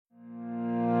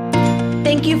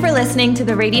Thank you for listening to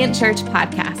the Radiant Church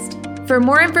podcast. For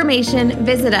more information,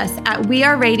 visit us at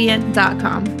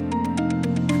weareradiant.com.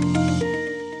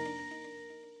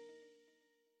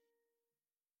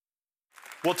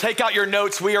 Well, take out your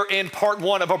notes. We are in part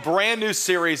one of a brand new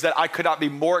series that I could not be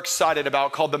more excited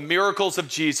about called The Miracles of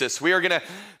Jesus. We are going to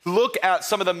look at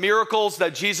some of the miracles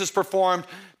that Jesus performed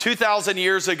 2,000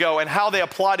 years ago and how they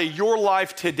apply to your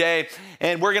life today.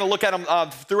 And we're going to look at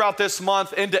them throughout this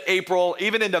month into April,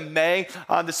 even into May.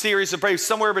 The series is probably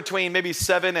somewhere between maybe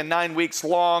 7 and 9 weeks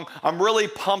long. I'm really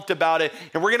pumped about it.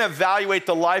 And we're going to evaluate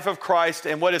the life of Christ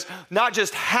and what has not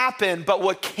just happened, but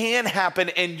what can happen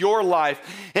in your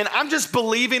life. And I'm just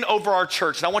believing over our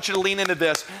church, and I want you to lean into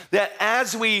this, that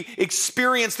as we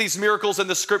experience these miracles in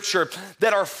the scripture,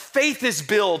 that our faith is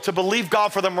built to believe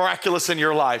God for the miraculous in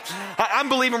your life. I'm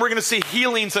believing we're going to see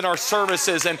healings in our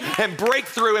services and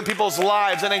breakthrough in people's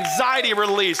lives and anxiety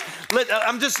release.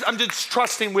 I'm just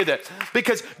trusting with it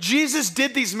because Jesus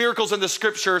did these miracles in the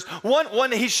scriptures.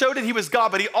 One, he showed that he was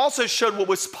God, but he also showed what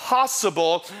was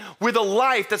possible with a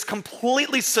life that's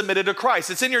completely submitted to Christ.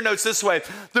 It's in your notes this way.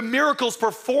 The miracles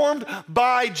performed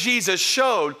by Jesus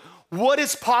showed what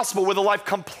is possible with a life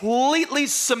completely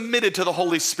submitted to the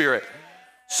Holy Spirit.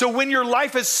 So when your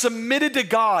life is submitted to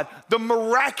God, the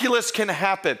miraculous can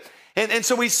happen. And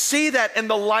so we see that in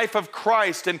the life of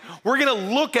Christ, and we're going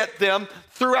to look at them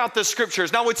throughout the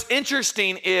scriptures. Now, what's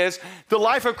interesting is the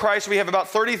life of Christ, we have about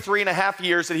 33 and a half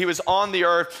years that he was on the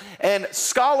earth, and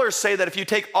scholars say that if you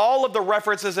take all of the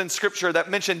references in scripture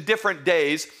that mention different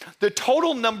days, the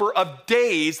total number of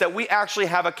days that we actually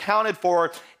have accounted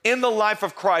for in the life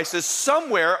of Christ is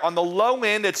somewhere on the low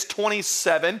end, it's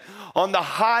 27. On the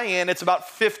high end, it's about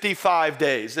 55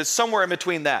 days. It's somewhere in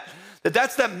between that.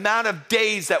 That's the amount of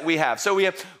days that we have. So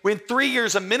in 3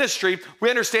 years of ministry,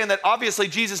 we understand that obviously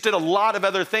Jesus did a lot of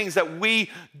other things that we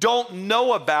don't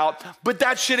know about, but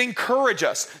that should encourage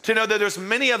us to know that there's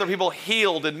many other people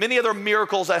healed and many other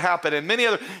miracles that happen and many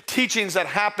other teachings that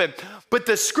happen. But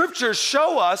the scriptures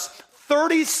show us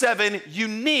 37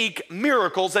 unique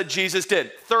miracles that Jesus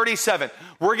did. 37.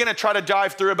 We're going to try to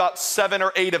dive through about 7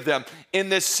 or 8 of them in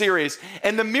this series.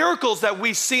 And the miracles that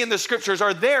we see in the scriptures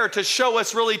are there to show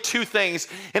us really 2 things.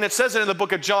 And it says it in the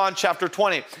book of John, chapter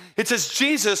 20. It says,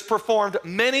 Jesus performed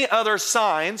many other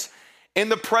signs in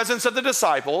the presence of the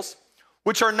disciples,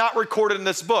 which are not recorded in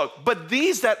this book. But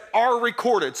these that are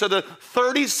recorded, so the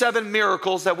 37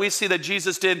 miracles that we see that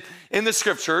Jesus did in the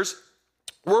scriptures,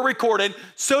 were recorded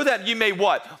so that you may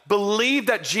what? Believe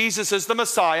that Jesus is the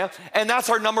Messiah. And that's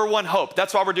our number one hope.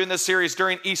 That's why we're doing this series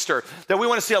during Easter, that we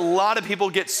want to see a lot of people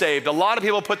get saved. A lot of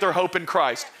people put their hope in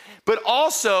Christ, but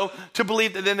also to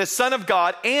believe that in the Son of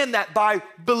God, and that by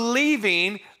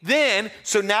believing then,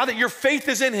 so now that your faith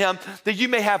is in him, that you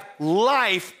may have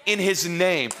life in his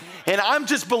name. And I'm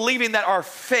just believing that our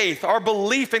faith, our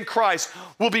belief in Christ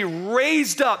will be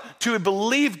raised up to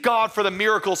believe God for the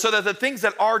miracle so that the things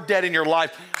that are dead in your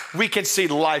life, we can see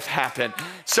life happen.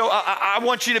 So I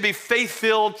want you to be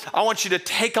faith-filled. I want you to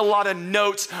take a lot of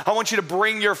notes. I want you to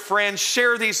bring your friends,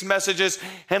 share these messages,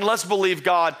 and let's believe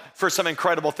God for some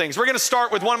incredible things. We're going to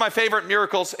start with one of my favorite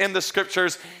miracles in the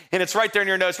scriptures, and it's right there in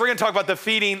your notes. We're going to talk about the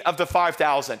feeding of the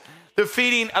 5,000. The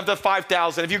feeding of the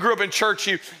 5,000. If you grew up in church,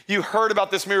 you heard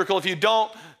about this miracle. If you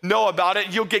don't know about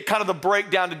it, you'll get kind of the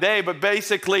breakdown today. But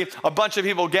basically, a bunch of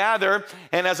people gather,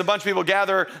 and as a bunch of people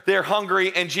gather, they're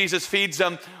hungry, and Jesus feeds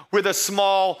them with a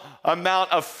small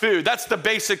amount of food. That's the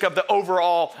basic of the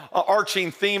overall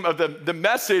arching theme of the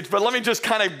message. But let me just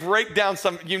kind of break down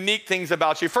some unique things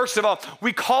about you. First of all,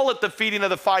 we call it the feeding of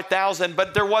the 5,000,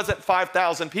 but there wasn't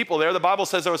 5,000 people there. The Bible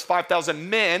says there was 5,000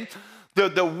 men.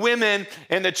 The women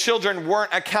and the children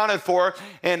weren't accounted for,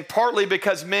 and partly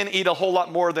because men eat a whole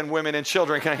lot more than women and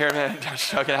children. Can I hear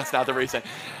that? Okay, that's not the reason.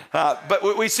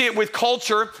 But we see it with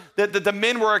culture that the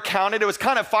men were accounted. It was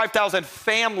kind of 5,000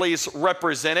 families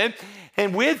represented.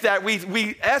 And with that,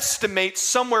 we estimate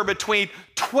somewhere between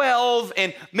 12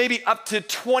 and maybe up to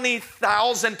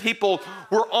 20,000 people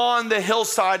were on the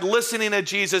hillside listening to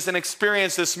Jesus and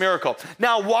experience this miracle.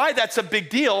 Now, why that's a big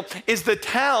deal is the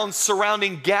towns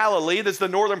surrounding Galilee, this is the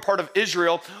northern part of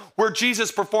Israel, where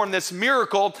Jesus performed this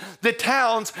miracle. The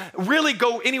towns really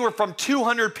go anywhere from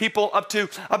 200 people up to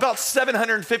about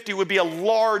 750 would be a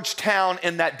large town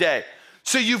in that day.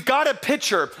 So you've got a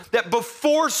picture that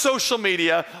before social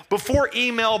media, before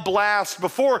email blast,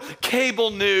 before cable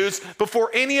news,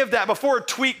 before any of that, before a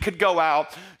tweet could go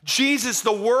out, Jesus,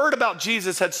 the word about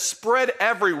Jesus had spread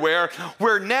everywhere,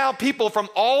 where now people from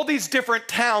all these different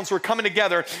towns were coming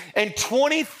together, and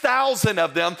 20,000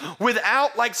 of them,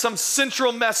 without like some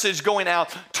central message going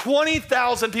out,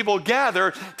 20,000 people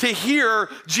gather to hear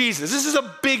Jesus. This is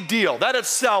a big deal. That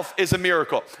itself is a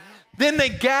miracle. Then they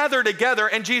gather together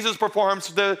and Jesus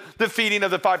performs the feeding of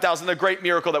the 5,000, the great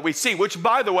miracle that we see, which,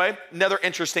 by the way, another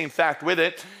interesting fact with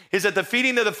it is that the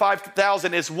feeding of the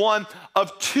 5,000 is one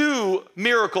of two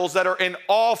miracles that are in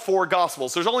all four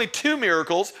Gospels. There's only two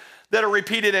miracles that are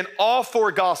repeated in all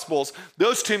four Gospels.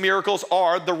 Those two miracles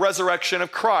are the resurrection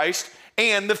of Christ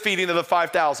and the feeding of the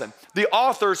 5,000. The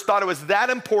authors thought it was that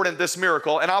important, this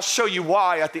miracle, and I'll show you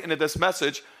why at the end of this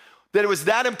message, that it was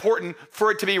that important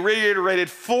for it to be reiterated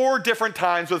 4 different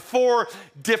times with 4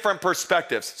 different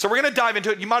perspectives. So we're gonna dive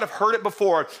into it. You might have heard it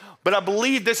before, but I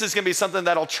believe this is gonna be something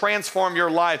that'll transform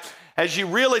your life as you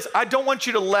realize, I don't want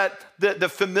you to let the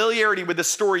familiarity with the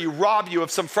story rob you of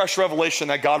some fresh revelation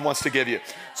that God wants to give you.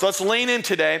 So let's lean in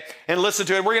today and listen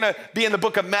to it. We're gonna be in the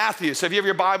book of Matthew. So if you have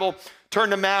your Bible, turn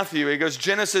to Matthew. It goes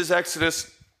Genesis,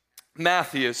 Exodus,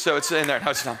 Matthew. So it's in there.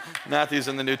 No, it's not. Matthew's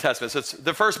in the New Testament. So it's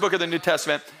the first book of the New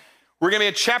Testament. We're going to be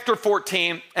in chapter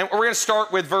 14, and we're going to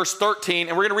start with verse 13,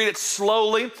 and we're going to read it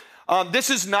slowly. This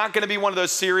is not going to be one of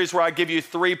those series where I give you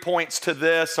 3 points to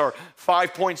this or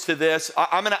 5 points to this.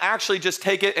 I'm going to actually just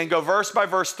take it and go verse by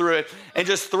verse through it and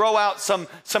just throw out some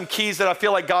keys that I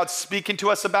feel like God's speaking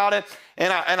to us about it,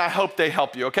 and I hope they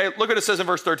help you, okay? Look what it says in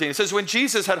verse 13. It says, when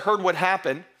Jesus had heard what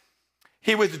happened,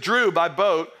 he withdrew by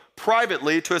boat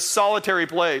privately to a solitary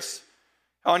place.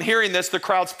 On hearing this, the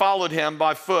crowds followed him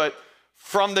by foot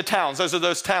from the towns. Those are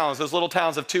those towns, those little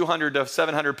towns of 200 to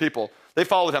 700 people. They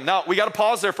followed him. Now, we got to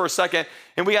pause there for a second,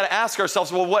 and we got to ask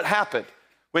ourselves, well, what happened?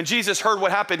 When Jesus heard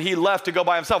what happened, he left to go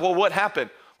by himself. Well, what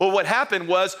happened? Well, what happened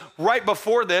was right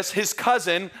before this, his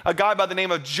cousin, a guy by the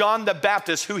name of John the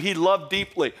Baptist, who he loved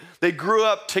deeply, they grew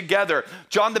up together.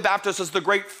 John the Baptist was the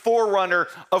great forerunner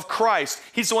of Christ.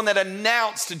 He's the one that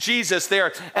announced Jesus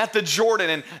there at the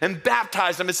Jordan and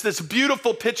baptized him. It's this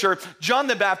beautiful picture. John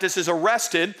the Baptist is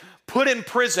arrested, put in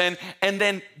prison, and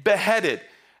then beheaded.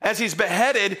 As he's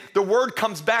beheaded, the word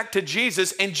comes back to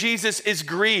Jesus, and Jesus is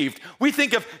grieved. We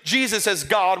think of Jesus as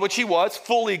God, which he was,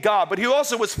 fully God, but he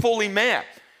also was fully man.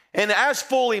 And as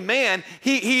fully man,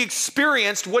 he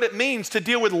experienced what it means to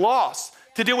deal with loss,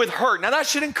 to deal with hurt. Now that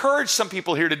should encourage some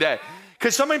people here today,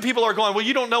 because so many people are going, well,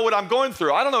 you don't know what I'm going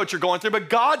through. I don't know what you're going through, but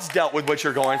God's dealt with what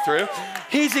you're going through.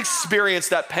 He's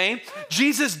experienced that pain.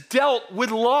 Jesus dealt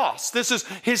with loss. This is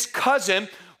his cousin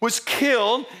was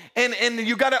killed, and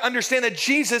you got to understand that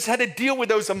Jesus had to deal with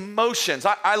those emotions.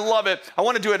 I love it. I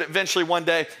want to do it eventually one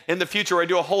day in the future where I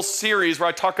do a whole series where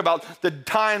I talk about the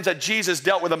times that Jesus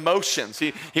dealt with emotions.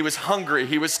 He was hungry,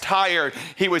 he was tired,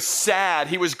 he was sad,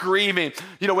 he was grieving.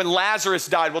 You know, when Lazarus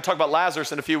died, we'll talk about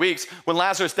Lazarus in a few weeks. When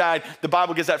Lazarus died, the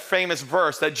Bible gives that famous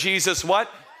verse that Jesus what?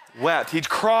 Wept. He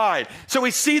cried. So we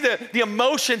see the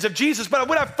emotions of Jesus. But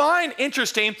what I find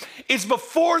interesting is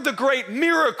before the great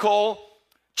miracle,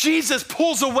 Jesus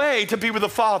pulls away to be with the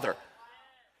Father.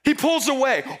 He pulls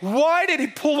away. Why did he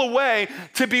pull away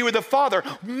to be with the Father?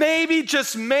 Maybe,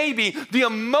 just maybe, the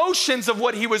emotions of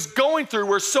what he was going through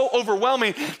were so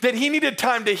overwhelming that he needed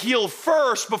time to heal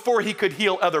first before he could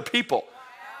heal other people.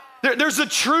 There's a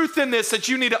truth in this that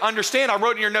you need to understand. I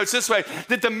wrote in your notes this way,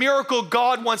 that the miracle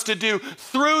God wants to do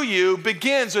through you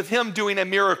begins with him doing a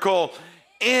miracle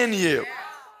in you.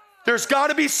 There's got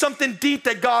to be something deep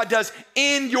that God does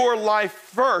in your life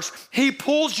first. He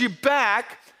pulls you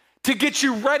back to get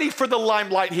you ready for the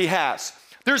limelight he has.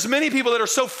 There's many people that are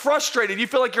so frustrated. You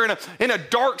feel like you're in a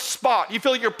dark spot. You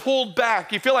feel like you're pulled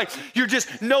back. You feel like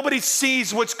nobody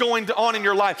sees what's going on in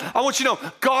your life. I want you to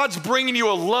know God's bringing you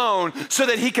alone so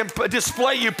that he can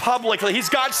display you publicly. He's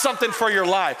got something for your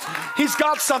life. He's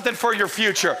got something for your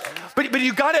future. But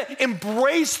you got to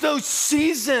embrace those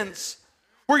seasons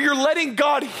where you're letting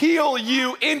God heal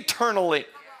you internally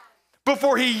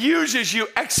before he uses you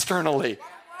externally.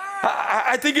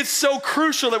 I think it's so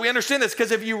crucial that we understand this,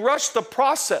 because if you rush the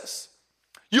process,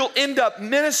 you'll end up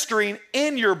ministering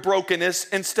in your brokenness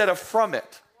instead of from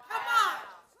it.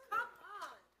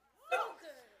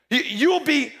 You'll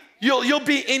be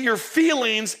in your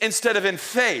feelings instead of in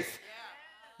faith.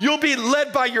 You'll be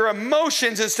led by your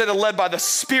emotions instead of led by the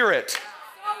Spirit.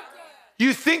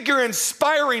 You think you're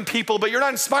inspiring people, but you're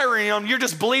not inspiring them. You're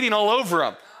just bleeding all over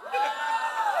them.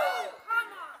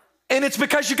 And it's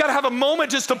because you got to have a moment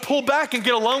just to pull back and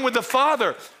get alone with the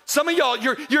Father Some of y'all,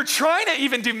 you're trying to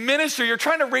even do ministry. You're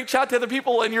trying to reach out to other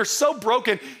people, and you're so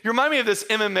broken. You remind me of this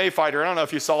MMA fighter. I don't know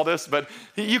if you saw this, but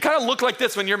you kind of look like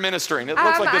this when you're ministering. It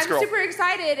looks like this girl. I'm super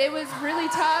excited. It was really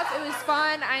tough. It was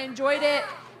fun. I enjoyed it.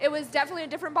 It was definitely a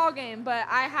different ball game, but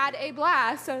I had a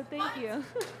blast, so thank you.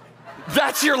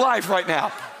 That's your life right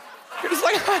now. You're just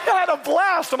like, I had a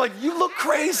blast. I'm like, you look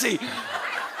crazy.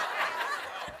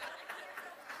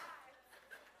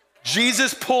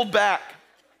 Jesus pulled back.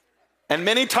 And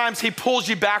many times he pulls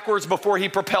you backwards before he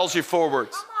propels you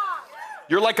forwards.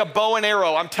 You're like a bow and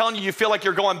arrow. I'm telling you, you feel like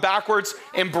you're going backwards.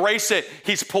 Embrace it.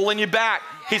 He's pulling you back.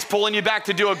 He's pulling you back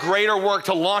to do a greater work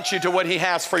to launch you to what he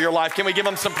has for your life. Can we give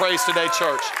him some praise today,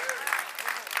 church?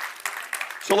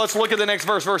 So let's look at the next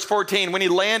verse, verse 14. When he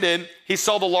landed, he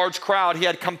saw the large crowd. He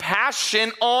had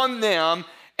compassion on them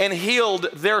and healed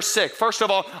their sick. First of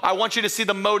all, I want you to see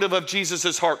the motive of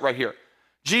Jesus' heart right here.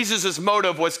 Jesus'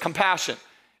 motive was compassion.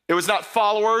 It was not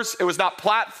followers. It was not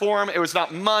platform. It was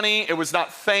not money. It was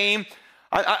not fame.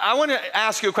 I want to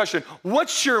ask you a question.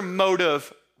 What's your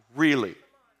motive really?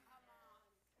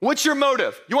 What's your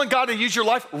motive? You want God to use your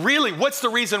life? Really? What's the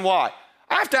reason why?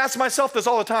 I have to ask myself this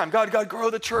all the time. God, grow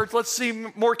the church. Let's see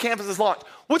more campuses launched.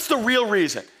 What's the real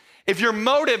reason? If your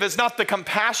motive is not the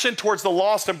compassion towards the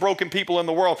lost and broken people in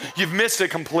the world, you've missed it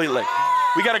completely.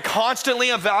 We got to constantly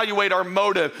evaluate our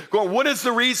motive. Going, what is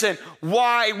the reason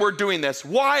why we're doing this?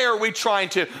 Why are we trying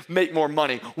to make more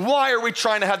money? Why are we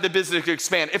trying to have the business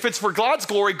expand? If it's for God's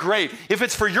glory, great. If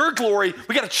it's for your glory,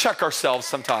 we got to check ourselves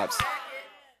sometimes.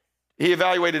 He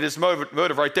evaluated his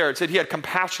motive right there. It said he had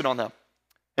compassion on them.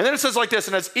 And then it says like this,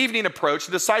 and as evening approached,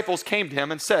 the disciples came to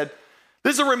him and said,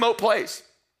 this is a remote place.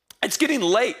 It's getting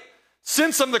late.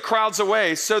 Send some of the crowds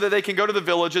away so that they can go to the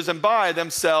villages and buy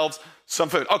themselves some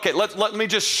food. Okay, let me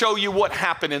just show you what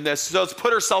happened in this. So let's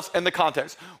put ourselves in the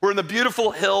context. We're in the beautiful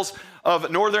hills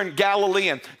of northern Galilee,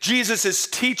 and Jesus is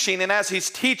teaching, and as he's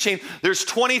teaching, there's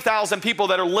 20,000 people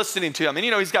that are listening to him. And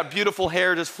he's got beautiful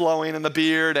hair just flowing and the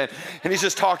beard, and he's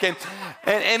just talking.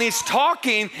 And he's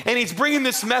talking, and he's bringing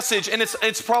this message, and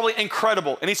it's probably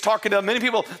incredible. And he's talking to them. Many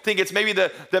people think it's maybe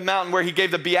the mountain where he gave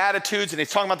the Beatitudes, and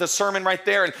he's talking about the sermon right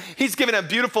there, and he's giving a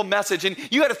beautiful message. And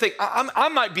you got to think, I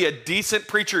might be a decent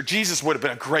preacher. Jesus would have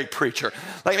been a great preacher.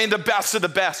 Like, the best of the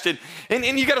best. And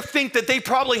you got to think that they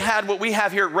probably had what we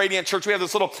have here at Radiant Church. We have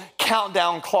this little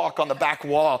countdown clock on the back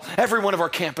wall. Every one of our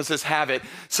campuses have it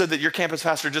so that your campus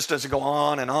pastor just doesn't go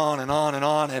on and on and on and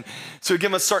on. And so we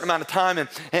give them a certain amount of time.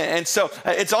 And so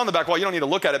it's on the back wall. You don't need to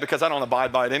look at it because I don't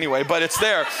abide by it anyway, but it's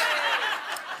there.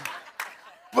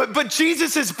 But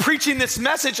Jesus is preaching this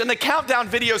message, and the countdown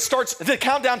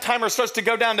timer starts to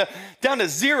go down to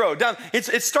zero.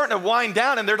 It's starting to wind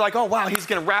down, and they're like, oh, wow, he's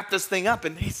going to wrap this thing up,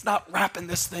 and he's not wrapping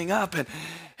this thing up.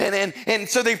 And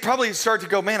so they probably start to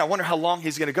go, man, I wonder how long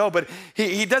he's going to go. But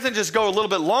he doesn't just go a little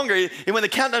bit longer. And when the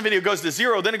countdown video goes to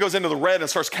zero, then it goes into the red and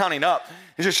starts counting up.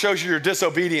 It just shows you your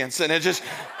disobedience, and it just...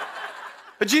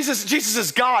 But Jesus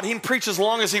is God. He can preach as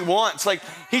long as he wants. Like,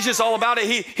 he's just all about it.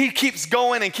 He keeps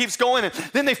going and keeps going. And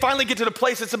then they finally get to the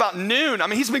place, it's about noon. I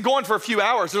mean, he's been going for a few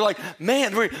hours. They're like,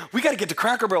 man, we got to get to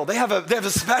Cracker Barrel. They have a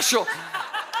special.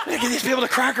 We got to get these people to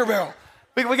Cracker Barrel.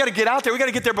 We got to get out there. We got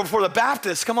to get there before the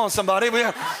Baptists. Come on, somebody. We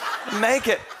got to make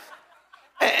it.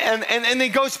 And he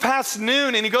goes past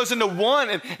noon, and he goes into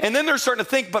 1. And then they're starting to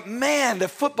think, but man, the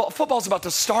football's about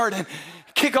to start. And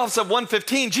kickoff's at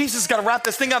 1:15. Jesus got to wrap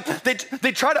this thing up.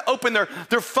 They try to open their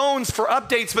phones for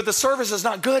updates, but the service is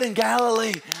not good in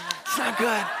Galilee. It's not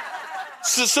good.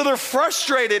 So they're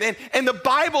frustrated. And the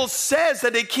Bible says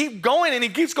that they keep going, and he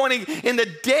keeps going. And the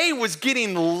day was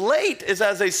getting late,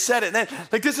 as they said it. And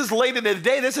like, this is late in the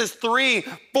day. This is 3,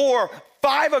 4,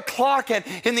 5 o'clock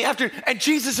in the afternoon. And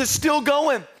Jesus is still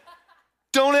going.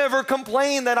 Don't ever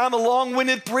complain that I'm a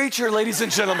long-winded preacher, ladies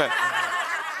and gentlemen.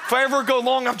 If I ever go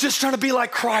long, I'm just trying to be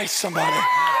like Christ, somebody.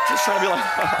 Just trying to be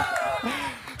like...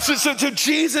 So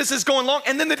Jesus is going long,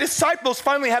 and then the disciples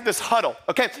finally have this huddle,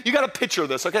 okay? You got to picture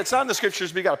this, okay? It's not in the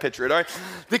scriptures, but you got to picture it, all right?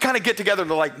 They kind of get together, and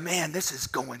they're like, man, this is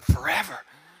going forever.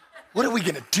 What are we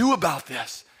going to do about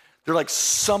this? They're like,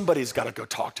 somebody's got to go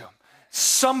talk to him.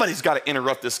 Somebody's got to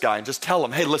interrupt this guy and just tell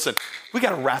him, hey, listen, we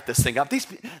got to wrap this thing up.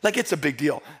 It's a big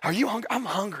deal. Are you hungry?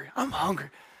 I'm hungry.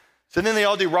 So then they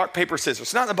all do rock, paper, scissors.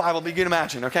 It's not in the Bible, but you can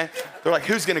imagine, okay? They're like,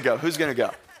 who's going to go? Who's going to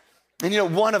go?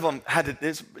 And one of them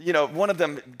one of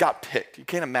them got picked. You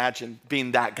can't imagine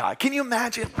being that guy. Can you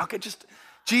imagine? Okay, just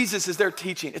Jesus is there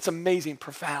teaching. It's amazing,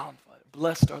 profound.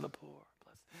 Blessed are the poor.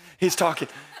 He's talking.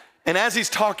 And as he's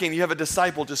talking, you have a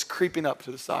disciple just creeping up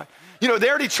to the side. They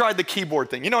already tried the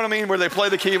keyboard thing. You know what I mean? Where they play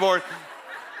the keyboard.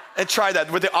 And try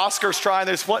that. With the Oscars trying,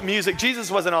 there's what music. Jesus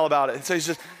wasn't all about it. And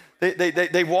so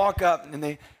they walk up and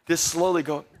they just slowly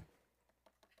go,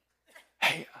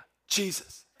 hey,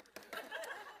 Jesus,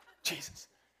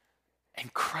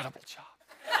 incredible job.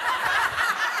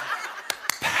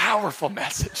 Powerful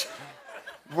message.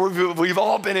 We've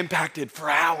all been impacted for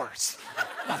hours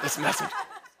by this message.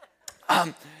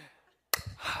 And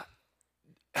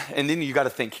then you got to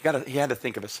think, he had to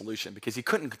think of a solution because he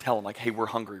couldn't tell him like, hey, we're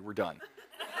hungry, we're done.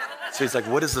 So he's like,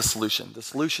 what is the solution? The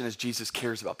solution is Jesus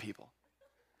cares about people.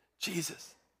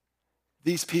 Jesus,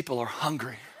 these people are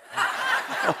hungry.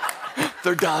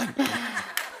 They're done.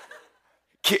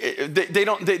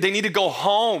 They need to go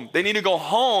home. They need to go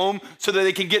home so that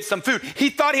they can get some food. He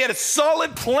thought he had a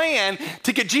solid plan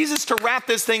to get Jesus to wrap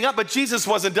this thing up, but Jesus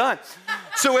wasn't done.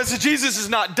 So as Jesus is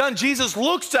not done, Jesus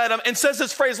looks at him and says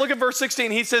this phrase. Look at verse 16.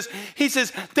 He says,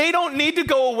 they don't need to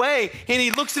go away. And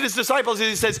he looks at his disciples and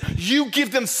he says, you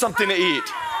give them something to eat.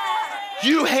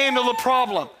 You handle the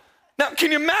problem. Now,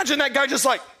 can you imagine that guy just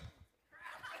like,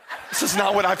 this is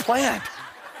not what I planned.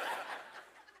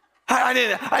 I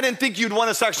didn't think you'd want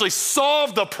us to actually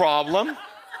solve the problem.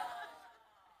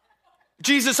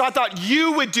 Jesus, I thought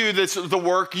you would do the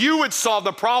work. You would solve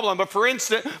the problem. But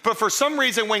for some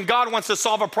reason, when God wants to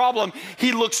solve a problem,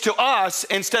 he looks to us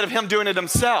instead of him doing it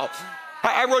himself.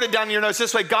 I wrote it down in your notes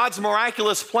this way. God's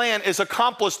miraculous plan is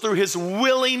accomplished through his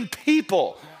willing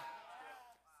people.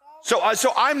 So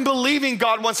I'm believing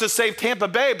God wants to save Tampa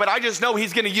Bay, but I just know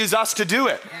he's going to use us to do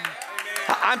it.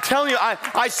 I'm telling you,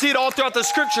 I see it all throughout the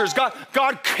scriptures.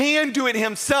 God can do it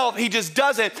himself. He just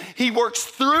doesn't. He works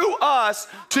through us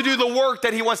to do the work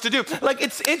that he wants to do. Like,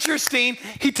 it's interesting.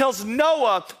 He tells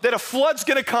Noah that a flood's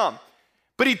going to come,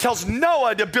 but he tells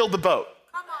Noah to build the boat.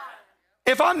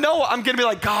 If I'm Noah, I'm going to be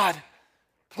like, God,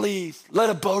 please let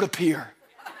a boat appear.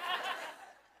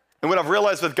 And what I've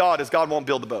realized with God is God won't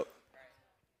build the boat.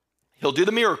 He'll do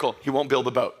the miracle. He won't build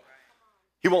the boat.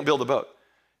 He won't build the boat.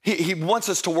 He wants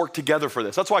us to work together for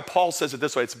this. That's why Paul says it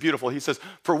this way. It's beautiful. He says,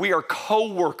 for we are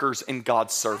co-workers in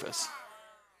God's service.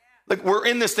 Like, we're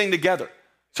in this thing together.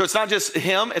 So it's not just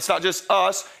him. It's not just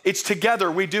us. It's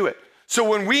together we do it. So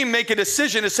when we make a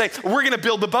decision to say, we're going to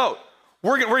build the boat.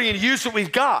 We're going to use what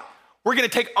we've got. We're going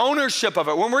to take ownership of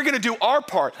it. When we're going to do our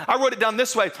part. I wrote it down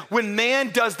this way. When man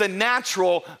does the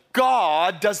natural,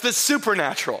 God does the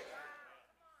supernatural.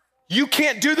 You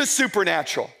can't do the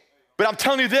supernatural. But I'm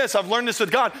telling you this, I've learned this with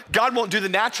God. God won't do the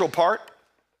natural part.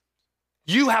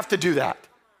 You have to do that.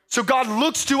 So God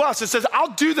looks to us and says,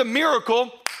 I'll do the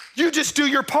miracle. You just do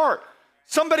your part.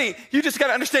 Somebody, you just got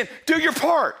to understand, do your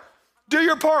part. Do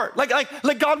your part. Like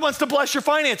God wants to bless your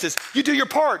finances. You do your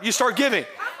part. You start giving.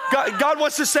 God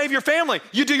wants to save your family.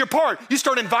 You do your part. You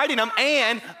start inviting them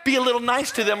and be a little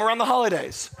nice to them around the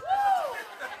holidays.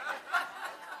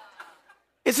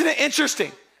 Isn't it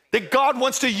interesting that God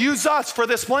wants to use us for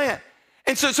this plan?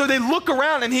 And so they look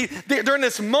around and they're in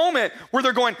this moment where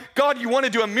they're going, God, you want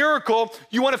to do a miracle.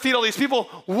 You want to feed all these people.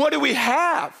 What do we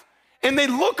have? And they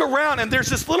look around and there's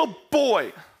this little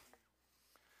boy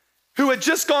who had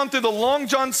just gone through the Long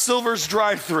John Silver's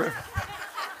drive-thru.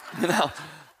 Now,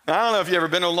 I don't know if you've ever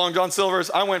been to Long John Silver's.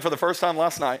 I went for the first time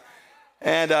last night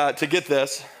and to get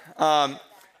this. And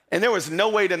there was no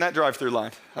wait in that drive-thru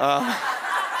line.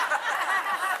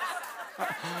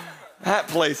 That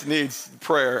place needs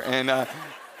prayer. And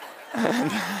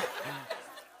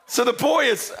so the boy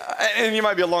is, and you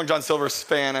might be a Long John Silver's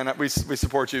fan, and we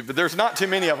support you, but there's not too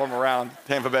many of them around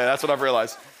Tampa Bay. That's what I've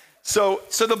realized. So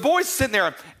the boy's sitting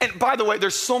there, and by the way,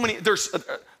 there's so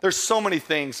many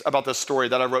things about this story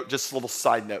that I wrote, just little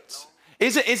side notes.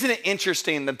 Isn't it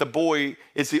interesting that the boy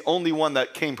is the only one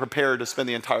that came prepared to spend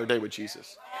the entire day with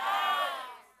Jesus?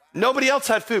 Nobody else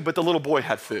had food, but the little boy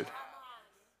had food.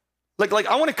 Like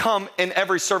I want to come in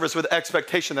every service with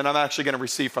expectation that I'm actually going to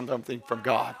receive something from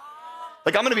God.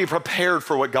 Like, I'm going to be prepared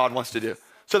for what God wants to do.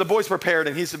 So the boy's prepared,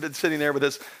 and he's been sitting there with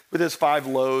his 5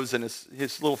 loaves and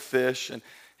his little fish, and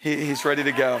he's ready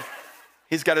to go.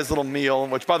 He's got his little meal,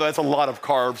 which, by the way, that's a lot of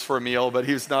carbs for a meal, but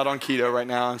he's not on keto right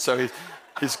now, and so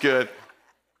he's good.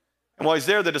 And while he's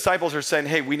there, the disciples are saying,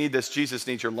 hey, we need this. Jesus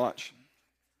needs your lunch.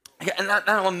 And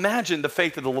now imagine the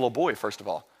faith of the little boy, first of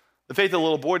all. The faith of the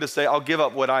little boy to say, I'll give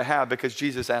up what I have because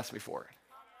Jesus asked me for it.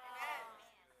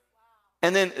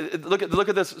 And then look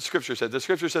at this scripture says. The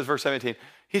scripture says, verse 17,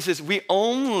 he says,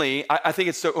 I think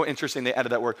it's so interesting they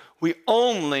added that word. We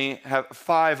only have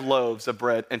 5 loaves of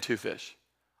bread and 2 fish.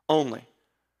 Only.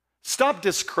 Stop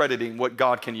discrediting what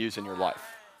God can use in your life.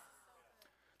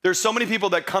 There's so many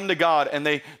people that come to God and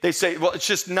they say, well, it's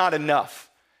just not enough.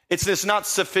 It's just not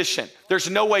sufficient. There's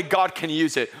no way God can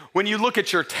use it. When you look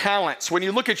at your talents, when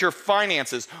you look at your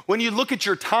finances, when you look at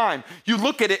your time, you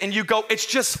look at it and you go, it's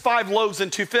just 5 loaves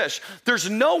and 2 fish. There's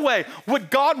no way.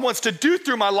 What God wants to do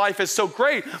through my life is so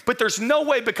great, but there's no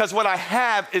way because what I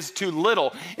have is too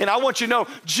little. And I want you to know,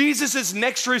 Jesus'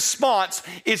 next response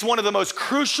is one of the most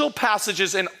crucial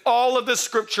passages in all of the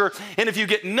scripture. And if you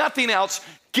get nothing else,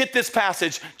 get this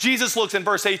passage. Jesus looks in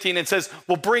verse 18 and says,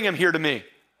 well, bring him here to me.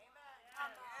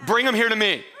 Bring him here to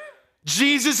me.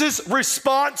 Jesus'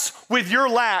 response with your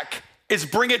lack is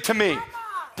bring it to me.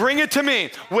 Bring it to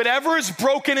me. Whatever is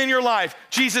broken in your life,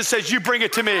 Jesus says, you bring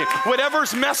it to me.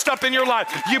 Whatever's messed up in your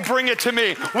life, you bring it to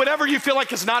me. Whatever you feel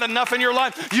like is not enough in your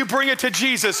life, you bring it to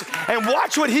Jesus and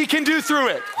watch what he can do through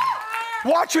it.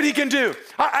 Watch what he can do.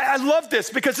 I love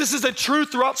this because this is a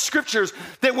truth throughout scriptures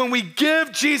that when we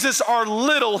give Jesus our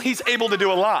little, he's able to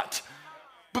do a lot.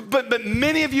 But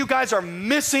many of you guys are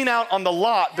missing out on the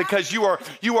lot because you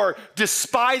are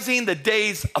despising the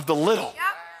days of the little.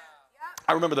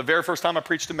 I remember the very first time I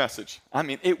preached a message. I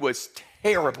mean, it was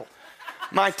terrible.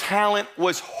 My talent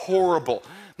was horrible.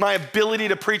 My ability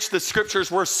to preach the scriptures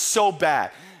were so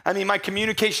bad. I mean, my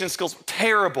communication skills were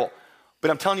terrible.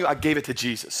 But I'm telling you, I gave it to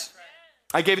Jesus.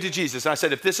 I gave it to Jesus. And I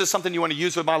said, if this is something you want to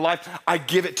use with my life, I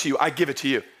give it to you. I give it to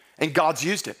you. And God's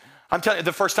used it. I'm telling you,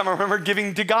 the first time I remember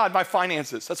giving to God my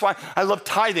finances. That's why I love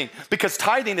tithing, because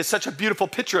tithing is such a beautiful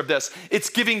picture of this. It's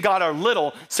giving God our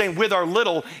little, saying with our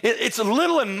little, it's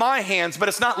little in my hands, but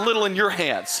it's not little in your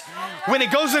hands. When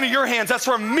it goes into your hands, that's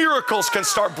where miracles can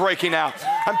start breaking out.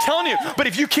 I'm telling you, but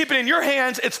if you keep it in your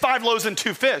hands, it's 5 loaves and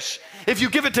 2 fish. If you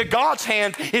give it to God's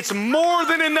hand, it's more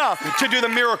than enough to do the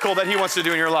miracle that he wants to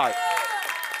do in your life.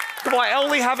 Come on, I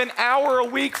only have an hour a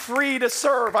week free to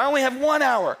serve. I only have 1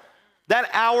 hour. That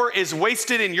hour is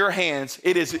wasted in your hands.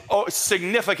 It is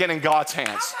significant in God's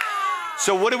hands.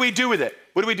 So what do we do with it?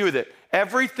 What do we do with it?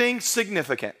 Everything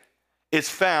significant is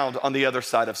found on the other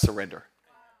side of surrender.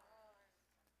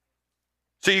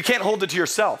 So you can't hold it to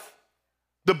yourself.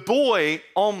 The boy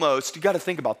almost, you got to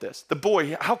think about this. The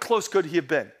boy, how close could he have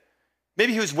been?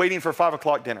 Maybe he was waiting for 5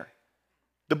 o'clock dinner.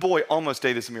 The boy almost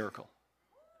ate his miracle.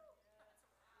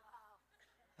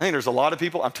 I think there's a lot of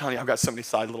people, I'm telling you, I've got so many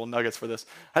side little nuggets for this.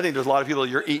 I think there's a lot of people,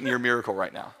 you're eating your miracle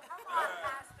right now.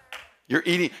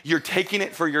 You're taking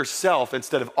it for yourself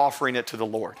instead of offering it to the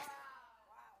Lord.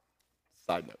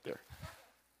 Side note there.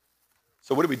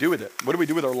 So what do we do with it? What do we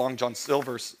do with our Long John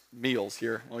Silver's meals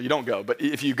here? Well, you don't go, but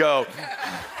if you go,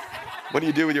 what do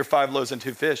you do with your 5 loaves and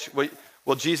 2 fish?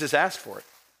 Well, Jesus asked for it.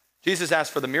 Jesus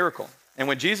asked for the miracle. And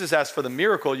when Jesus asked for the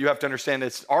miracle, you have to understand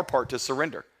it's our part to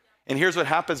surrender. And here's what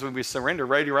happens when we surrender.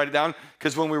 Ready to write it down?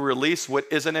 Because when we release what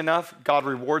isn't enough, God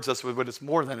rewards us with what is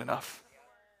more than enough.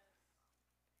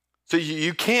 So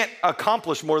you can't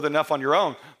accomplish more than enough on your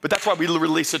own, but that's why we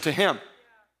release it to him.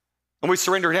 And we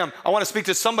surrender to him. I want to speak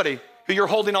to somebody who you're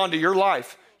holding on to your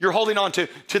life. You're holding on to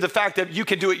the fact that you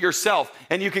can do it yourself.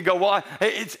 And you can go, well, I'm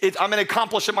going to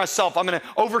accomplish it myself. I'm going to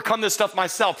overcome this stuff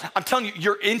myself. I'm telling you,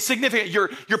 you're insignificant. Your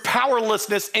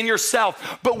powerlessness in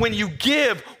yourself. But when you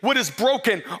give what is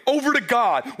broken over to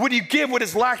God, when you give what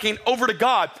is lacking over to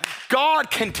God,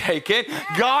 God can take it,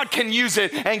 God can use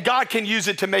it, and God can use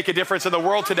it to make a difference in the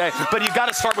world today. But you got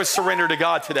to start with surrender to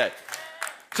God today.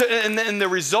 So, and the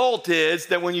result is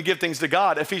that when you give things to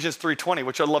God, Ephesians 3:20,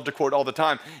 which I love to quote all the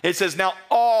time, it says, now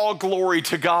all glory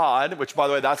to God, which by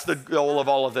the way, that's the goal of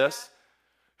all of this,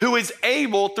 who is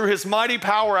able through his mighty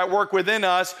power at work within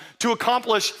us to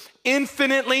accomplish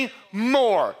infinitely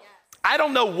more. I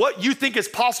don't know what you think is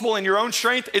possible in your own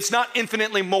strength. It's not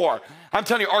infinitely more. I'm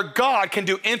telling you, our God can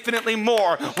do infinitely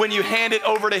more when you hand it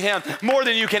over to him. More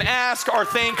than you can ask or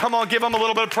think. Come on, give him a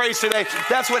little bit of praise today.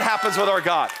 That's what happens with our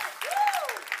God.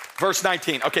 Verse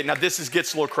 19. Okay, now this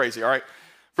gets a little crazy, all right?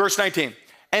 Verse 19.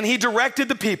 And he directed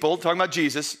the people, talking about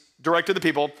Jesus, directed the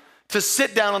people to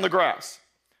sit down on the grass.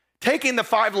 Taking the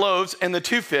 5 loaves and the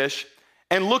 2 fish,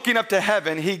 and looking up to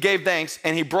heaven, he gave thanks,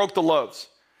 and he broke the loaves.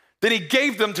 Then he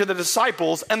gave them to the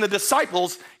disciples, and the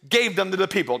disciples gave them to the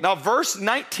people. Now, verse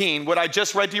 19, what I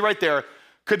just read to you right there,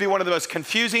 could be one of the most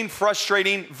confusing,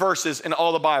 frustrating verses in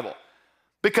all the Bible.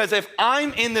 Because if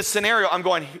I'm in this scenario, I'm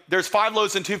going, there's 5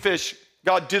 loaves and 2 fish,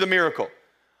 God, do the miracle.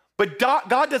 But God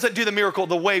doesn't do the miracle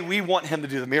the way we want him to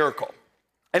do the miracle.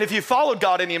 And if you followed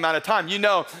God any amount of time, you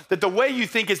know that the way you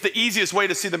think is the easiest way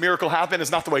to see the miracle happen is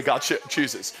not the way God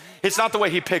chooses. It's not the way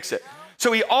he picks it.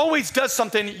 So he always does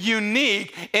something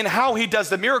unique in how he does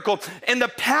the miracle. And the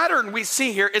pattern we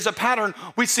see here is a pattern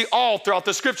we see all throughout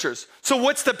the scriptures. So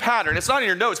what's the pattern? It's not in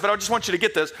your notes, but I just want you to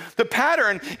get this. The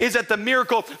pattern is that the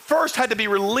miracle first had to be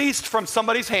released from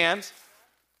somebody's hands.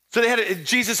 So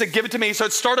Jesus said, give it to me. So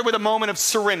it started with a moment of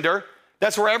surrender.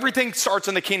 That's where everything starts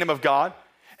in the kingdom of God.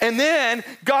 And then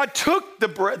God took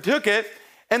it,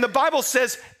 and the Bible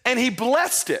says, and he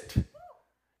blessed it.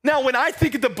 Now, when I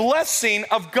think of the blessing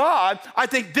of God, I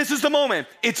think this is the moment.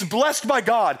 It's blessed by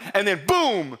God. And then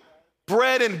boom,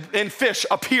 bread and fish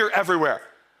appear everywhere.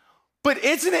 But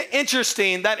isn't it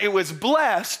interesting that it was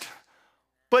blessed,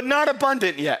 but not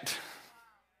abundant yet?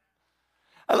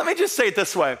 Let me just say it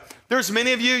this way. There's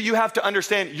many of you, you have to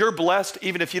understand you're blessed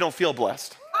even if you don't feel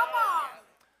blessed.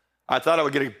 I thought I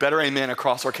would get a better amen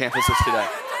across our campuses today.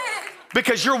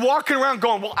 Because you're walking around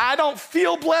going, well, I don't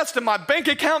feel blessed, and my bank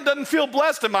account doesn't feel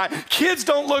blessed, and my kids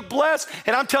don't look blessed.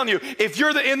 And I'm telling you, if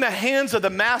you're in the hands of the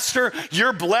master,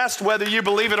 you're blessed whether you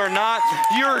believe it or not.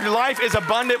 Your life is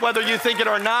abundant whether you think it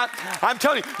or not. I'm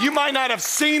telling you, you might not have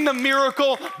seen the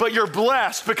miracle, but you're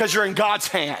blessed because you're in God's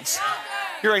hands.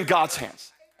 You're in God's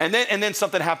hands. And then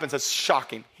something happens that's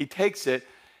shocking. He takes it,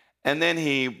 and then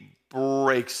he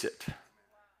breaks it.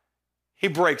 He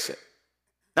breaks it.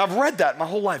 Now, I've read that my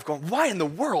whole life going, why in the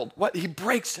world? What? He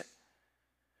breaks it.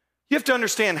 You have to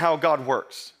understand how God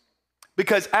works.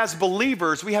 Because as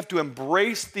believers, we have to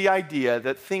embrace the idea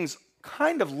that things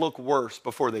kind of look worse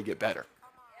before they get better.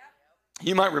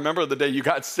 You might remember the day you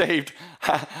got saved.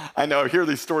 I know, I hear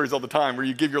these stories all the time where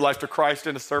you give your life to Christ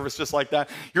in a service just like that.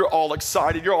 You're all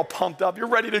excited. You're all pumped up. You're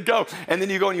ready to go. And then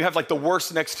you go and you have like the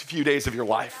worst next few days of your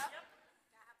life.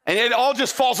 And it all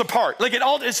just falls apart.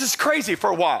 It's just crazy for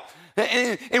a while.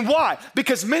 And why?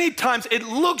 Because many times it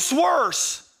looks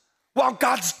worse while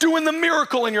God's doing the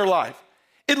miracle in your life.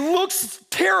 It looks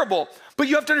terrible, but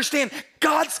you have to understand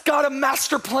God's got a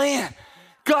master plan.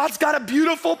 God's got a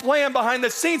beautiful plan behind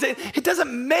the scenes. It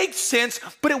doesn't make sense,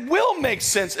 but it will make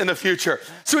sense in the future.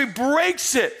 So he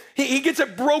breaks it. He gets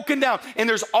it broken down. And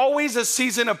there's always a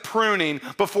season of pruning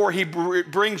before he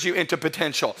brings you into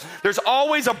potential. There's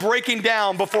always a breaking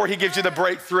down before he gives you the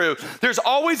breakthrough. There's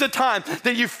always a time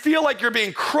that you feel like you're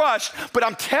being crushed, but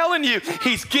I'm telling you,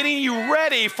 he's getting you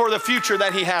ready for the future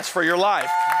that he has for your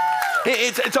life.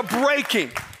 It's a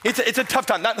breaking. It's a tough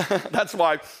time. That's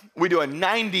why we do a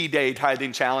 90-day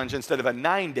tithing challenge instead of a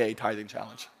 9-day tithing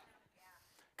challenge.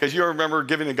 Because you remember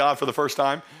giving to God for the first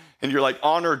time, and you're like,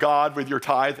 honor God with your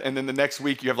tithe, and then the next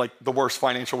week you have like the worst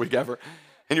financial week ever.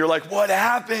 And you're like, what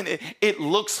happened? It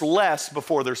looks less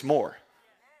before there's more.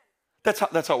 That's how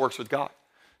it works with God.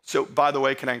 So by the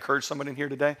way, can I encourage someone in here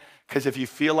today? Because if you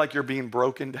feel like you're being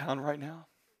broken down right now,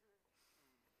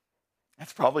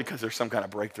 that's probably because there's some kind of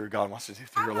breakthrough God wants to do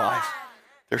through your life.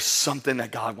 There's something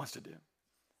that God wants to do. And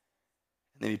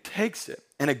then he takes it.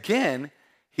 And again,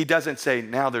 he doesn't say,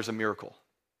 now there's a miracle.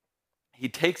 He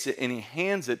takes it and he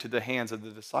hands it to the hands of the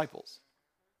disciples.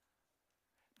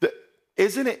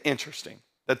 Isn't it interesting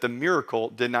that the miracle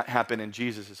did not happen in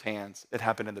Jesus' hands? It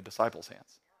happened in the disciples'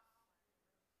 hands.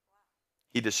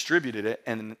 He distributed it,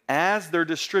 and as they're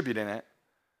distributing it,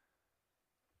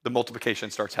 the multiplication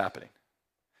starts happening.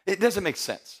 It doesn't make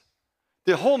sense.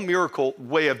 The whole miracle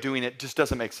way of doing it just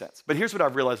doesn't make sense. But here's what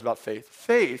I've realized about faith.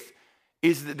 Faith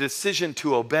is the decision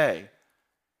to obey,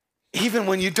 even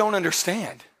when you don't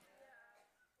understand.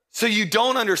 So you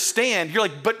don't understand. You're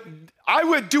like, but I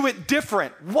would do it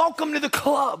different. Welcome to the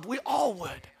club. We all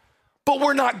would. But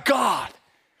we're not God.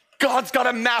 God's got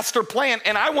a master plan.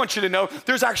 And I want you to know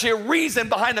there's actually a reason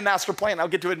behind the master plan. I'll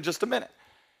get to it in just a minute.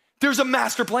 There's a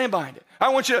master plan behind it.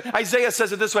 Isaiah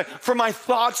says it this way, for my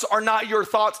thoughts are not your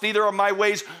thoughts, neither are my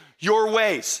ways your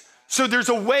ways. So there's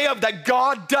a way of that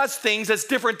God does things that's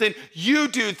different than you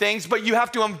do things, but you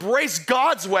have to embrace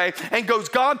God's way and goes,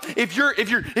 God, if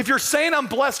you're saying I'm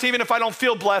blessed, even if I don't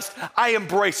feel blessed, I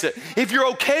embrace it. If you're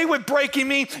okay with breaking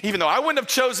me, even though I wouldn't have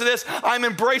chosen this, I'm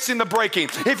embracing the breaking.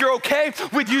 If you're okay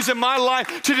with using my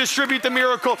life to distribute the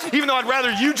miracle, even though I'd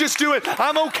rather you just do it,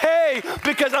 I'm okay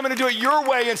because I'm going to do it your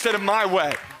way instead of my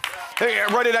way. Hey,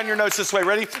 write it on your notes this way,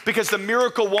 ready? Because the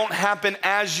miracle won't happen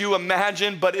as you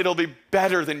imagine, but it'll be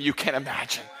better than you can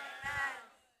imagine.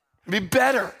 It'll be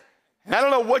better. And I don't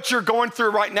know what you're going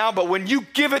through right now, but when you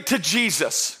give it to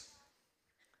Jesus,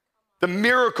 the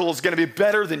miracle is going to be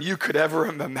better than you could ever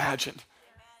have imagined.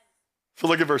 So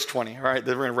look at verse 20, all right?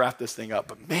 We're going to wrap this thing up,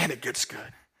 but man, it gets good.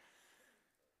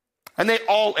 And they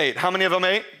all ate. How many of them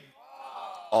ate?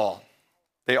 All.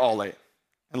 They all ate.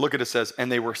 And look at it says,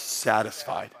 and they were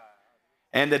satisfied.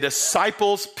 And the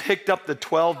disciples picked up the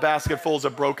 12 basketfuls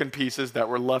of broken pieces that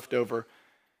were left over.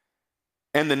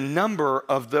 And the number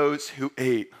of those who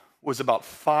ate was about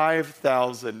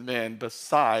 5,000 men,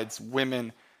 besides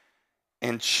women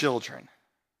and children.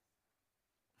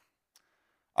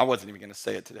 I wasn't even going to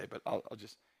say it today, but I'll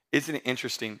just, isn't it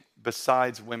interesting?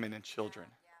 Besides women and children.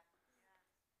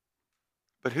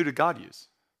 But who did God use?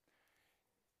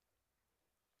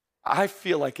 I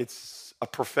feel like it's a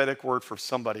prophetic word for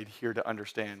somebody here to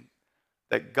understand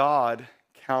that God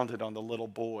counted on the little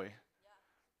boy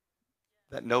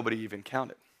that nobody even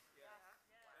counted.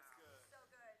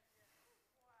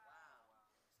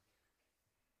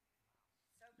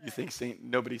 You think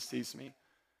nobody sees me?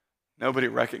 Nobody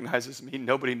recognizes me?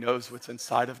 Nobody knows what's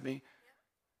inside of me?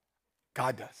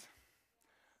 God does.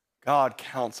 God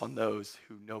counts on those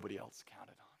who nobody else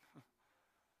counted on.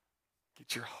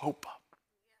 Get your hope up.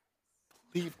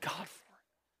 Believe God for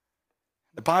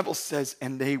it. The Bible says,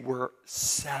 and they were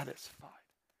satisfied.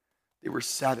 They were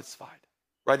satisfied.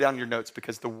 Write down your notes,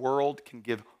 because the world can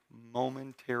give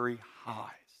momentary highs.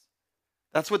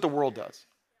 That's what the world does.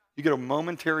 You get a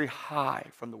momentary high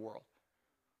from the world,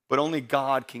 but only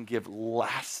God can give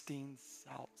lasting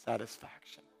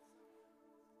satisfaction.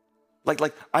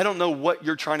 Like I don't know what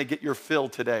you're trying to get your fill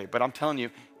today, but I'm telling you,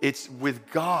 it's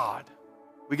with God.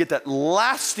 We get that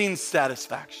lasting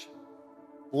satisfaction,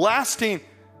 lasting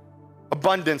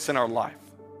abundance in our life.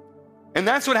 And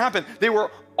that's what happened. They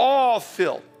were all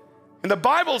filled. And the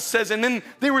Bible says, and then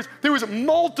there was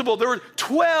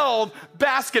 12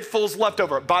 basketfuls left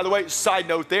over. By the way, side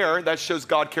note there, that shows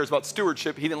God cares about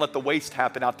stewardship. He didn't let the waste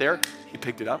happen out there. He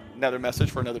picked it up. Another message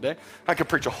for another day. I could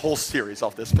preach a whole series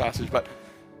off this passage,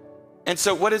 and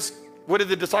so what did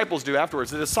the disciples do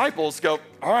afterwards? The disciples go,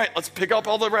 all right, let's pick up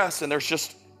all the rest. And there's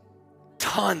just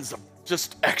tons of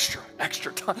just extra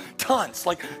tons.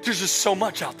 Like there's just so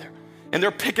much out there. And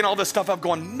they're picking all this stuff up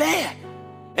going, man.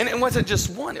 And it wasn't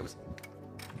just one, it was.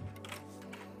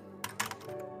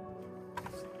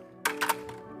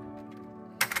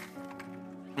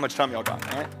 How much time y'all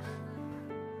got, all right?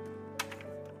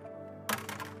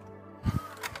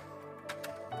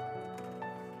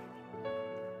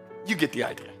 You get the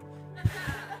idea.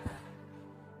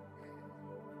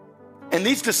 And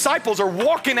these disciples are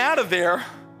walking out of there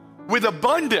with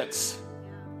abundance.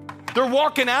 They're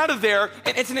walking out of there,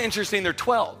 and it's interesting, they're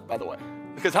 12, by the way.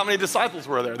 Because how many disciples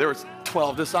were there? There was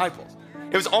 12 disciples.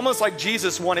 It was almost like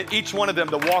Jesus wanted each one of them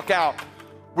to walk out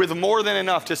with more than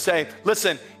enough to say,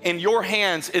 listen, in your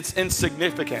hands, it's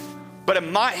insignificant. But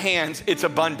in my hands, it's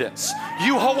abundance.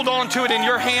 You hold on to it in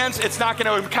your hands, it's not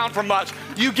going to count for much.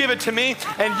 You give it to me,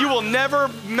 and you will never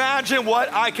imagine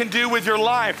what I can do with your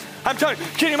life. I'm telling you,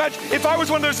 can you imagine? If I was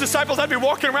one of those disciples, I'd be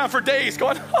walking around for days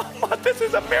going, oh, this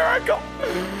is a miracle.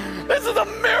 This is a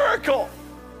miracle.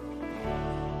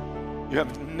 You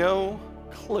have no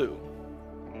clue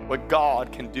what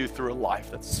God can do through a life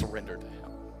that's surrendered to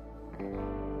Him.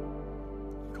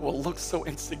 Well, it looks so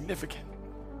insignificant.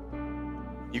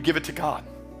 You give it to God,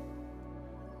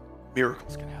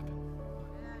 miracles can happen.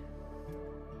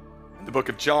 In the book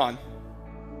of John,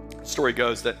 the story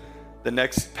goes that the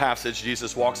next passage,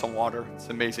 Jesus walks on water. It's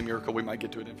an amazing miracle. We might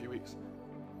get to it in a few weeks.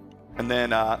 And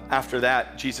then after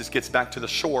that, Jesus gets back to the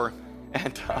shore,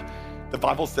 and the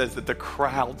Bible says that the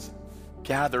crowds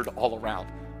gathered all around.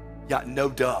 Yeah, no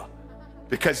duh.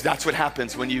 Because that's what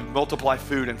happens when you multiply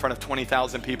food in front of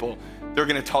 20,000 people. They're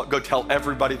going to go tell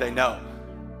everybody they know.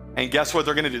 And guess what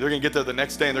they're going to do? They're going to get there the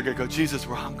next day and they're going to go, Jesus,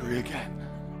 we're hungry again.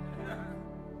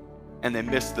 And they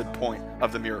missed the point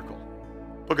of the miracle.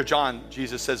 Book of John,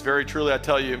 Jesus says, very truly I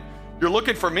tell you, you're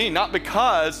looking for me not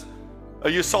because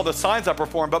you saw the signs I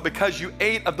performed, but because you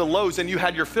ate of the loaves and you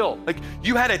had your fill. Like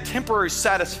you had a temporary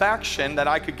satisfaction that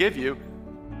I could give you.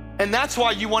 And that's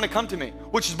why you want to come to me,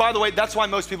 which is, by the way, that's why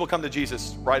most people come to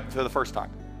Jesus, right, for the first time.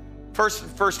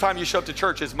 First time you show up to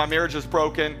church is my marriage is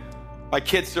broken. My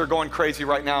kids are going crazy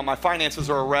right now. My finances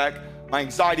are a wreck. My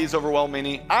anxiety is overwhelming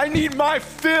me. I need my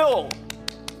fill.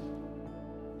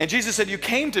 And Jesus said, you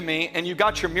came to me and you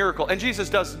got your miracle. And Jesus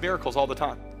does miracles all the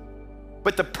time.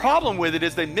 But the problem with it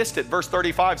is they missed it. Verse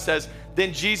 35 says,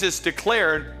 then Jesus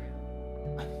declared,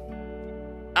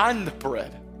 I'm the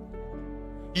bread.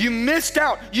 You missed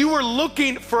out. You were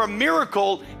looking for a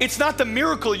miracle. It's not the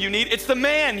miracle you need. It's the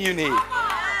man you need.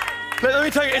 But let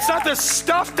me tell you, it's not the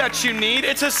stuff that you need.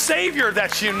 It's a Savior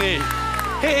that you need.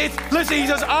 Listen, he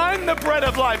says, I'm the bread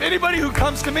of life. Anybody who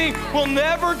comes to me will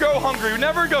never go hungry, will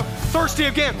never go thirsty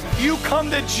again. You come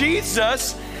to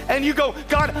Jesus and you go,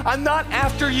 God, I'm not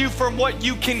after you from what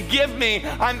you can give me.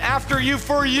 I'm after you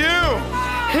for you.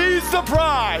 He's the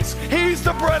prize. He's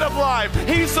the bread of life.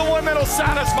 He's the one that'll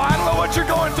satisfy. I don't know what you're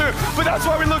going through, but that's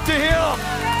why we look to Him.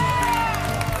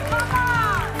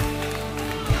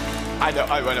 I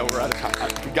know we're out of time.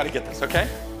 We got to get this, okay?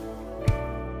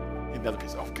 Need another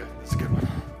piece. Oh, good. That's a good one.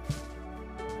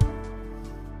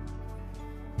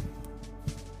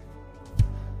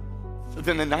 So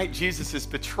then the night Jesus is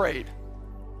betrayed,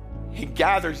 He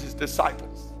gathers His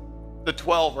disciples. The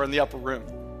 12 are in the upper room.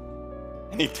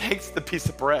 And he takes the piece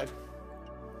of bread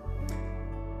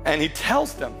and he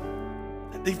tells them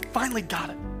that they finally got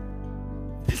it.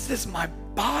 This is my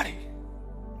body.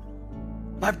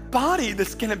 My body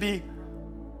that's gonna be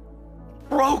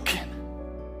broken.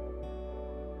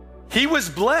 He was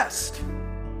blessed.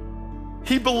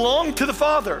 He belonged to the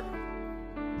Father.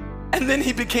 And then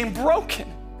he became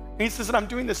broken. And he says, and I'm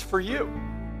doing this for you.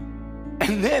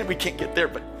 And then we can't get there,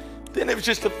 but then it was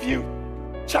just a few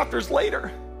chapters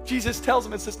later, Jesus tells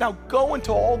him and says, now go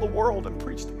into all the world and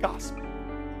preach the gospel.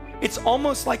 It's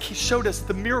almost like he showed us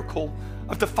the miracle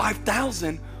of the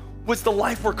 5,000 was the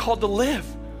life we're called to live.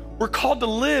 We're called to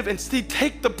live and see,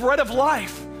 take the bread of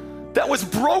life that was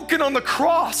broken on the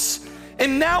cross,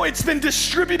 and now it's been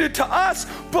distributed to us,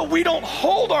 but we don't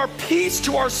hold our peace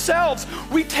to ourselves.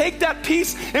 We take that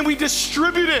peace and we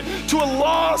distribute it to a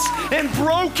lost and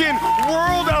broken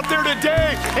world out there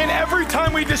today. And every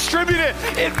time we distribute it,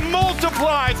 it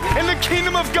multiplies and the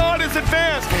kingdom of God is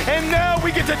advanced. And now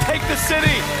we get to take the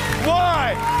city.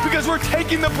 Why? Because we're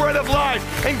taking the bread of life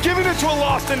and giving it to a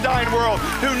lost and dying world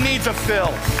who needs a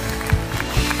fill.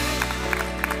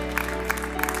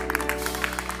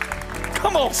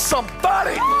 Come on,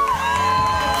 somebody.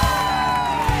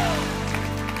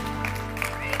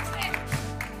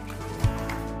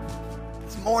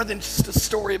 It's more than just a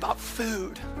story about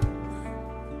food.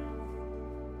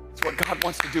 It's what God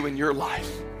wants to do in your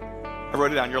life. I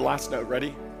wrote it down, your last note,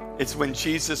 ready? It's when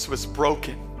Jesus was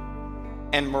broken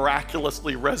and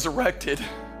miraculously resurrected,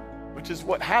 which is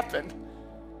what happened.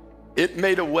 It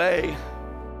made a way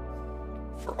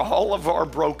for all of our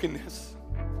brokenness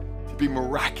be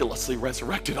miraculously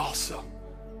resurrected also.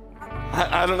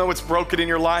 I don't know what's broken in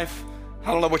your life.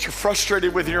 I don't know what you're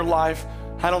frustrated with in your life.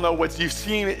 I don't know what you've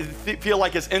seen, feel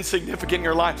like is insignificant in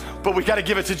your life, but we got to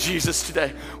give it to Jesus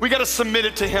today. We got to submit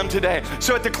it to him today.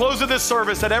 So at the close of this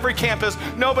service, at every campus,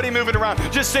 nobody moving around,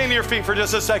 just stand to your feet for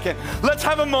just a second. Let's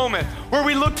have a moment where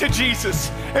we look to Jesus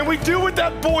and we do what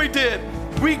that boy did.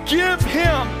 We give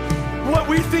him what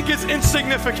we think is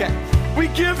insignificant. We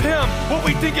give him what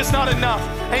we think is not enough.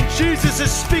 And Jesus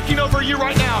is speaking over you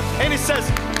right now. And he says,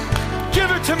 give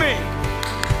it to me.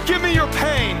 Give me your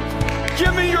pain.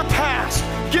 Give me your past.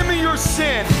 Give me your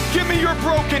sin. Give me your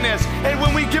brokenness. And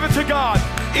when we give it to God,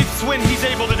 it's when he's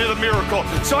able to do the miracle.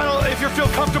 So I don't know if you feel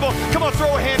comfortable, come on,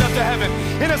 throw a hand up to heaven.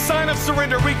 In a sign of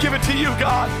surrender, we give it to you,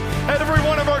 God. At every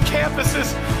one of our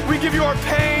campuses, we give you our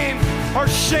pain, our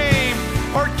shame,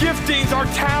 our giftings, our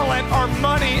talent, our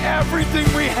money, everything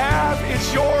we have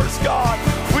is yours, God.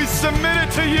 We submit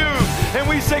it to you and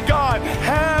we say, God,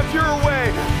 have your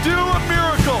way. Do a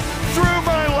miracle through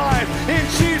my life. In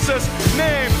Jesus'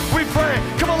 name we pray.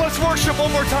 Come on, let's worship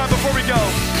one more time before we go.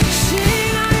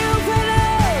 Sing, I open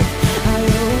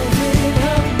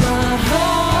up my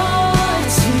heart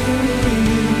to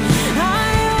you. I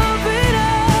open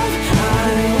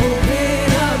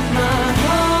up my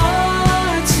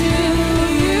heart to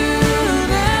you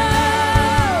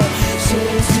now. So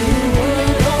do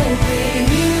what only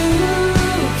you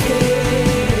can.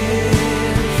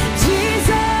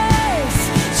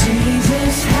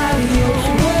 Jesus, have your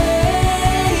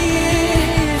way.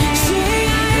 Sing,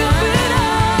 I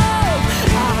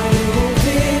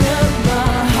open up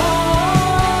my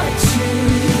heart to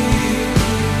you.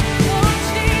 Oh,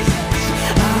 Jesus,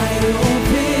 I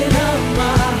open up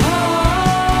my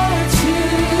heart to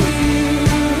you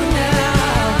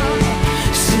now.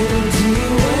 So do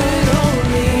what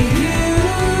only you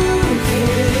can.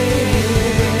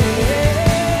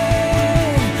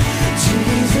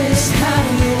 Jesus, have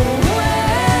your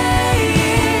way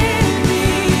in me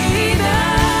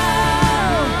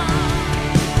now.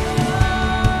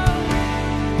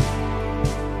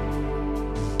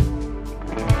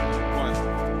 One.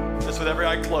 Just with every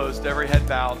eye closed, every head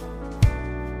bowed.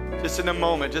 Just in a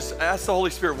moment, just ask the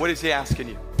Holy Spirit, what is he asking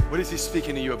you? What is he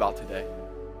speaking to you about today?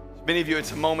 Many of you,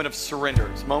 it's a moment of surrender.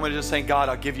 It's a moment of just saying, God,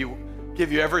 I'll give you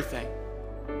everything.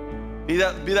 Be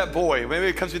that boy. Maybe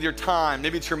it comes with your time.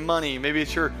 Maybe it's your money. Maybe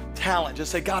it's your talent.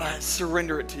 Just say, God, I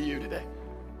surrender it to you today.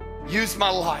 Use my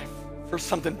life for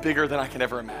something bigger than I can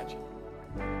ever imagine.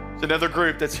 There's another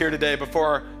group that's here today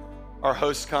before our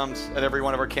host comes at every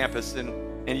one of our campus, and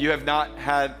you have not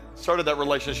started that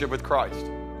relationship with Christ.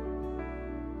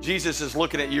 Jesus is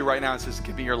looking at you right now and says,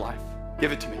 give me your life.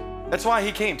 Give it to me. That's why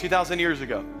he came 2,000 years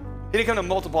ago. He didn't come to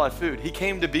multiply food. He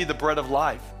came to be the bread of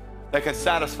life that can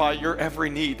satisfy your every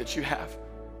need that you have.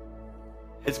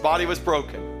 His body was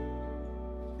broken,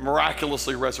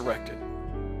 miraculously resurrected,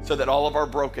 so that all of our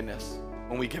brokenness,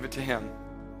 when we give it to him,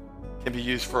 can be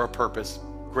used for a purpose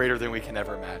greater than we can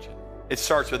ever imagine. It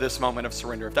starts with this moment of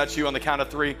surrender. If that's you, on the count of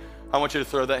 3, I want you to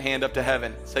throw that hand up to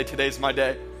heaven. Say, today's my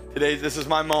day. Today, this is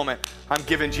my moment. I'm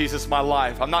giving Jesus my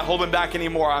life. I'm not holding back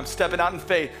anymore. I'm stepping out in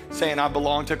faith, saying I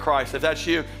belong to Christ. If that's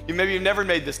you, maybe you've never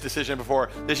made this decision before.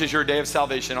 This is your day of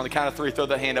salvation. On the count of 3, throw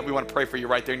the hand up. We want to pray for you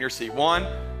right there in your seat. 1,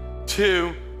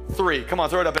 2, 3. Come on,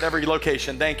 throw it up at every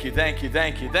location. Thank you, thank you,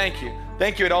 thank you, thank you.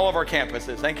 Thank you at all of our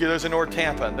campuses. Thank you those in North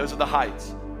Tampa, and those at the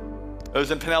Heights.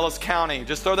 Those in Pinellas County.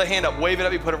 Just throw the hand up, wave it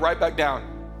up, you put it right back down.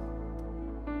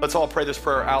 Let's all pray this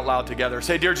prayer out loud together.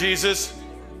 Say, dear Jesus,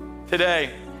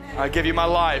 today I give you my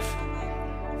life.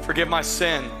 Forgive my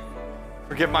sin.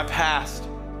 Forgive my past.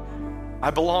 I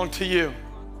belong to you.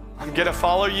 I'm going to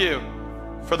follow you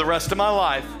for the rest of my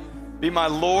life. Be my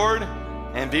Lord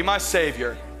and be my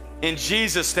Savior. In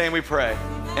Jesus' name we pray.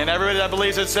 And everybody that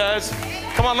believes it says,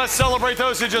 come on, let's celebrate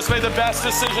those who just made the best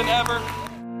decision ever.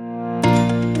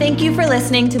 Thank you for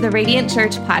listening to the Radiant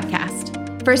Church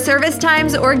podcast. For service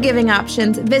times or giving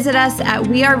options, visit us at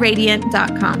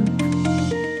weareradiant.com.